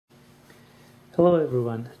Hello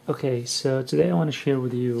everyone. Okay, so today I want to share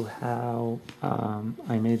with you how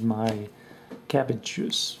I made my cabbage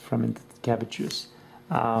juice, fermented cabbage juice.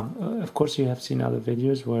 Of course, you have seen other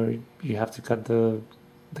videos where you have to cut the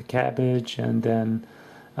cabbage and then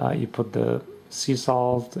you put the sea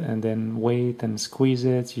salt and then wait and squeeze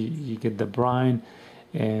it. You get the brine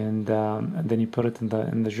and then you put it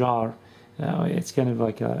in the jar. It's kind of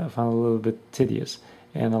like I found a little bit tedious,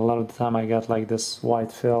 and a lot of the time I got like this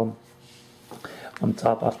white film on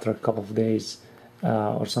top after a couple of days,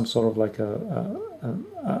 or some sort of like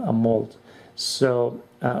a mold. So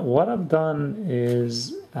what I've done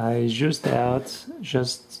is I juiced out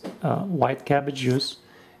just white cabbage juice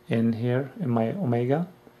in here in my Omega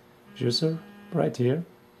juicer right here,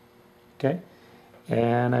 okay,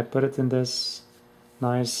 and I put it in this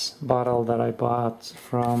nice bottle that I bought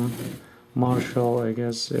from Marshall. I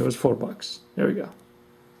guess it was $4. There we go.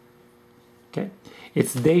 Okay,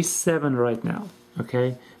 it's day 7 right now.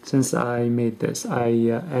 Okay, since I made this, I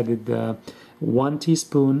added 1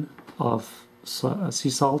 teaspoon of sea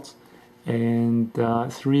salt and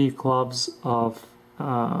 3 cloves of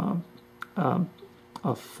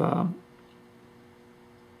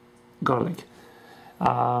garlic.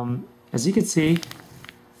 As you can see,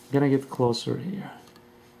 I'm gonna get closer here.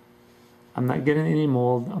 I'm not getting any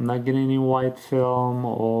mold. I'm not getting any white film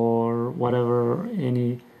or whatever,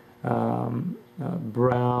 any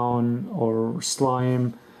brown or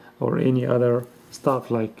slime or any other stuff.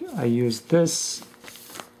 Like I used this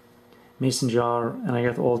mason jar and I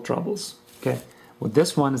got all troubles. Okay, with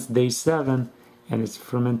this one it's day 7 and it's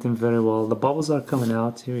fermenting very well. The bubbles are coming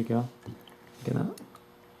out. Here we go. Gonna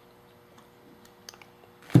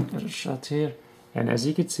get a shot here, and as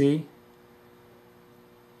you can see,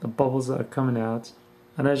 the bubbles are coming out.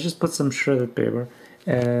 And I just put some shredded paper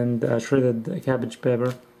and shredded cabbage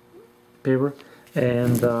paper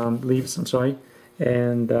and leaves, I'm sorry,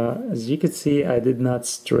 and as you can see, I did not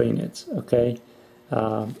strain it. Okay,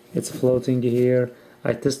 it's floating here.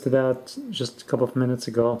 I tested out just a couple of minutes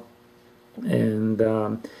ago, and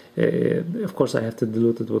of course I have to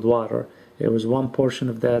dilute it with water. It was 1 portion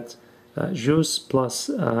of that juice plus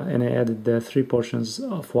and I added 3 portions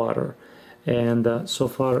of water, and so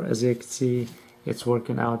far, as you can see, it's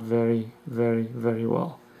working out very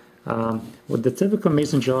well. With the typical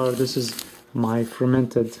mason jar, this is my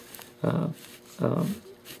fermented,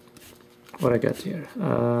 what I got here.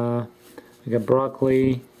 I got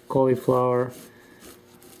broccoli, cauliflower,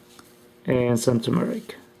 and some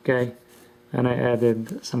turmeric, okay? And I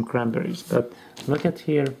added some cranberries. But look at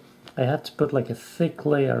here, I have to put like a thick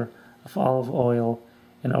layer of olive oil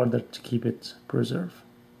in order to keep it preserved,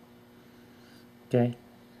 okay?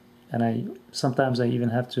 And sometimes I even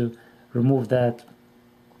have to remove that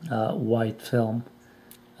white film,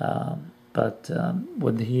 but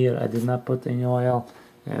with here I did not put any oil,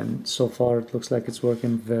 and so far it looks like it's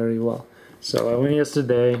working very well. So I went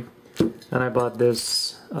yesterday and I bought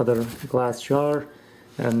this other glass jar,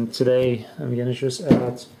 and today I'm gonna just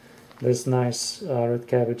add this nice red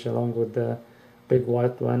cabbage along with the big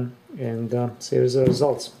white one and see the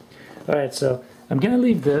results. Alright, so I'm gonna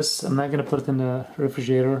leave this. I'm not gonna put it in the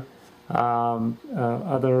refrigerator.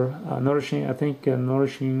 Other nourishing, I think,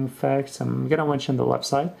 nourishing facts, I'm gonna mention the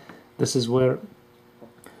website. This is where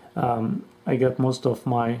I got most of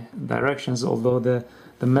my directions, although the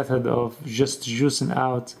method of just juicing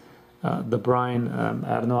out the brine,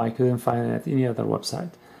 I don't know, I couldn't find it at any other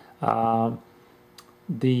website.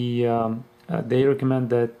 They recommend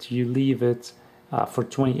that you leave it for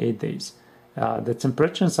 28 days. The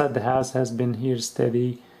temperature inside the house has been here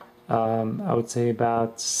steady. I would say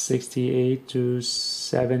about 68 to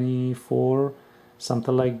 74,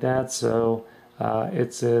 something like that. So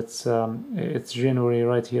it's January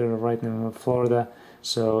right here, right in Florida.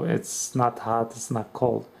 So it's not hot, it's not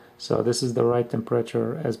cold. So this is the right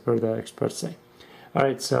temperature as per the experts say. All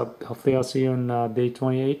right, so hopefully I'll see you on day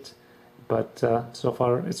 28. But so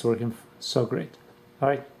far it's working so great. All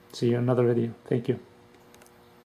right, see you in another video. Thank you.